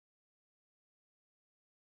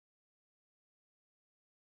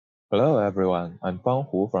Hello everyone, I'm Fang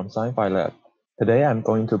from Sci-Fi Lab. Today I'm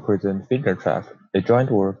going to present FingerTrak, a joint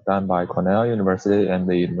work done by Cornell University and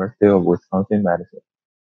the University of Wisconsin-Madison.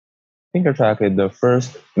 FingerTrak is the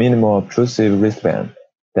first minimal-obtrusive wristband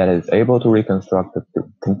that is able to reconstruct a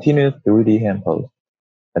continuous 3D hand pose.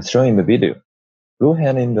 As shown in the video, blue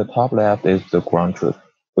hand in the top left is the ground truth,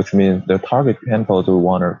 which means the target hand pose we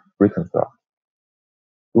want to reconstruct.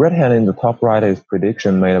 Red hand in the top right is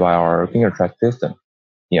prediction made by our FingerTrak system.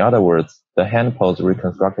 In other words, the hand pose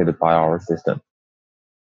reconstructed by our system.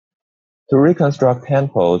 To reconstruct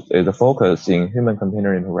hand pose is a focus in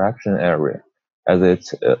human-computer interaction area, as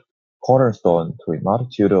it's a cornerstone to a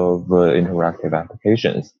multitude of interactive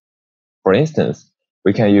applications. For instance,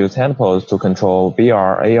 we can use hand pose to control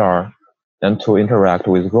VR, AR, and to interact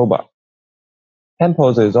with robots. Hand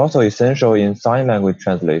pose is also essential in sign language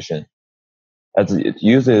translation, as it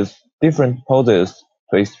uses different poses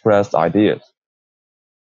to express ideas.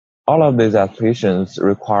 All of these applications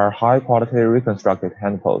require high-quality reconstructed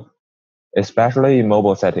hand pose, especially in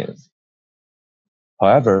mobile settings.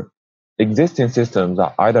 However, existing systems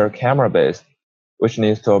are either camera-based, which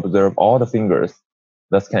needs to observe all the fingers,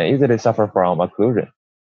 thus can easily suffer from occlusion,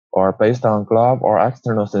 or based on glove or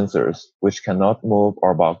external sensors, which cannot move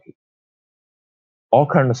or bulky. All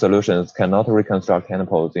current solutions cannot reconstruct hand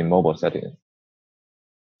pose in mobile settings.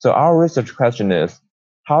 So our research question is,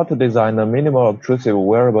 how to design a minimal-obtrusive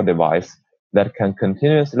wearable device that can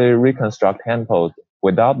continuously reconstruct hand pose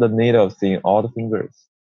without the need of seeing all the fingers?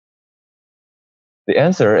 The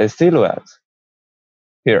answer is silhouette.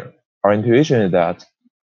 Here, our intuition is that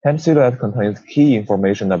hand silhouette contains key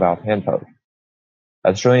information about hand pose.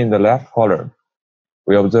 As shown in the left column,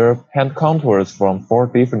 we observe hand contours from 4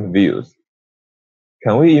 different views.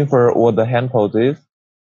 Can we infer what the hand pose is?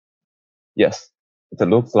 Yes, it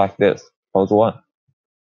looks like this, pose 1.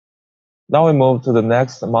 Now we move to the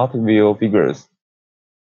next multi-view figures.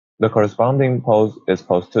 The corresponding pose is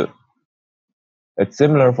pose 2. It's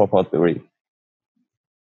similar for pose 3.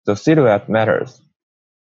 So silhouette matters.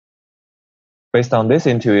 Based on this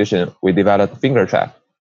intuition, we developed FingerTrak.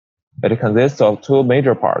 It consists of 2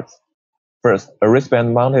 major parts. First, a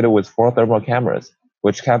wristband mounted with 4 thermal cameras,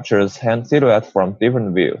 which captures hand silhouette from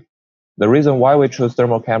different views. The reason why we choose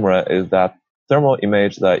thermal camera is that thermal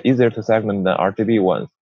images are easier to segment than RGB ones,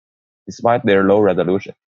 despite their low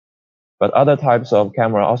resolution. But other types of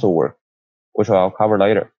camera also work, which I'll cover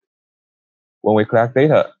later. When we collect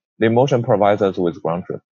data, the motion provides us with ground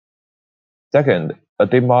truth. Second, a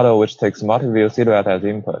deep model which takes multi-view silhouette as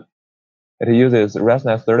input. It uses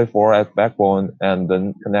ResNet34 as backbone and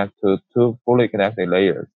then connects to 2 fully connected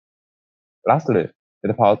layers. Lastly,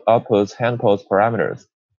 it outputs hand pose parameters.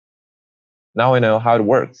 Now we know how it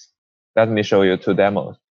works. Let me show you 2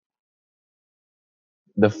 demos.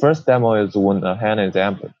 The first demo is when a hand is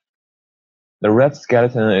empty. The red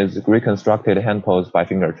skeleton is reconstructed hand pose by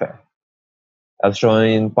FingerTrak. As shown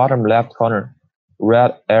in bottom left corner,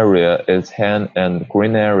 red area is hand and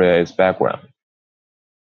green area is background.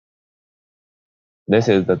 This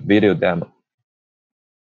is the video demo.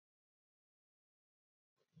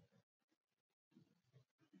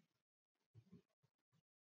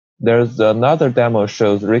 There's another demo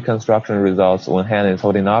shows reconstruction results when hand is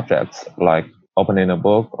holding objects, like opening a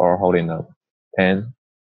book or holding a pen.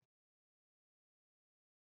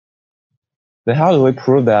 Then how do we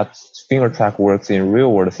prove that FingerTrak works in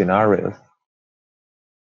real-world scenarios?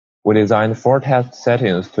 We designed 4 test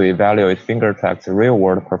settings to evaluate FingerTrak's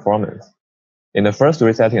real-world performance. In the first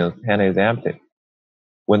 3 settings, hand is empty.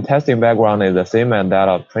 When testing background is the same as that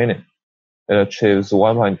of training, it achieves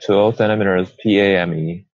 1.20 centimeters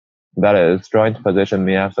PAME. That is joint position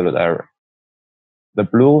mean absolute error. The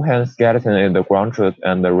blue hand skeleton is the ground truth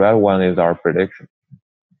and the red one is our prediction.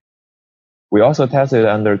 We also tested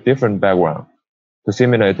under different background to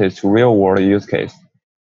simulate its real-world use case.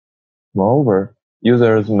 Moreover,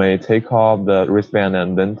 users may take off the wristband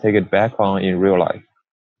and then take it back on in real life.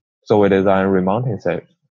 So we design remounting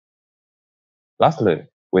steps. Lastly,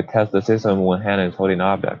 we test the system when hand is holding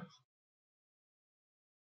objects.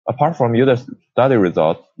 Apart from user study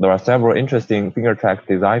results, there are several interesting FingerTrak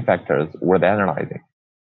design factors worth analyzing.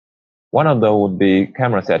 One of them would be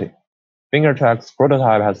camera setting. FingerTrak's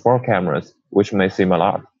prototype has 4 cameras, which may seem a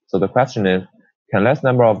lot. So the question is, can less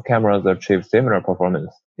number of cameras achieve similar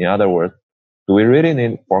performance? In other words, do we really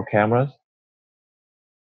need 4 cameras?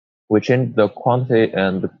 We changed the quantity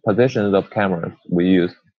and the positions of cameras we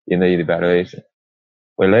use in the evaluation.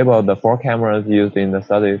 We labeled the 4 cameras used in the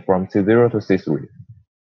study from C0 to C3.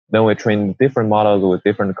 Then we trained different models with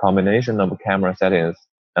different combination of camera settings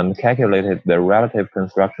and calculated the relative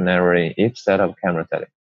construction error in each set of camera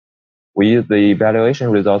settings. We used the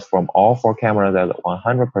evaluation results from all 4 cameras at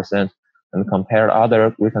 100% and compared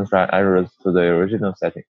other reconstruct errors to the original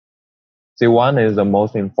setting. C1 is the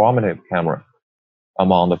most informative camera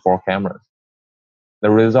among the 4 cameras. The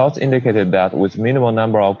results indicated that with minimal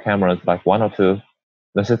number of cameras like 1 or 2,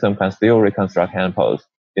 the system can still reconstruct hand pose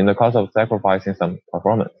in the cost of sacrificing some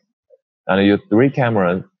performance. And use 3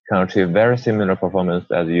 cameras can achieve very similar performance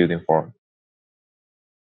as using 4.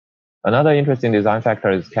 Another interesting design factor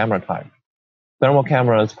is camera type. Thermal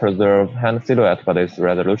cameras preserve hand silhouette, but its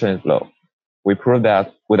resolution is low. We proved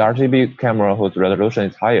that with RGB camera whose resolution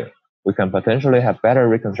is higher, we can potentially have better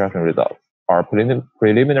reconstruction results. Our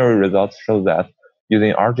preliminary results show that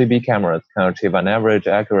using RGB cameras can achieve an average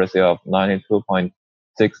accuracy of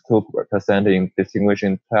 92.62% in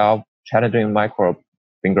distinguishing 12 challenging micro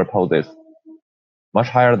finger poses, much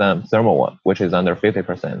higher than thermal one, which is under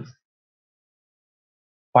 50%.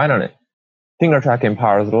 Finally, FingerTrak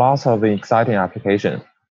empowers lots of exciting applications.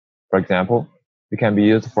 For example, it can be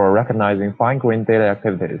used for recognizing fine-grained daily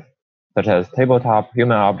activities, such as tabletop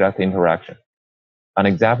human-object interaction. An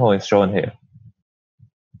example is shown here.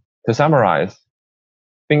 To summarize,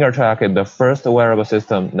 FingerTrak is the first wearable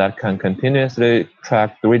system that can continuously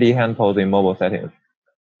track 3D hand pose in mobile settings.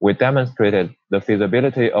 We demonstrated the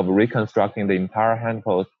feasibility of reconstructing the entire hand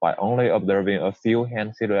pose by only observing a few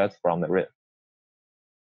hand silhouettes from the wrist.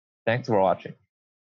 Thanks for watching.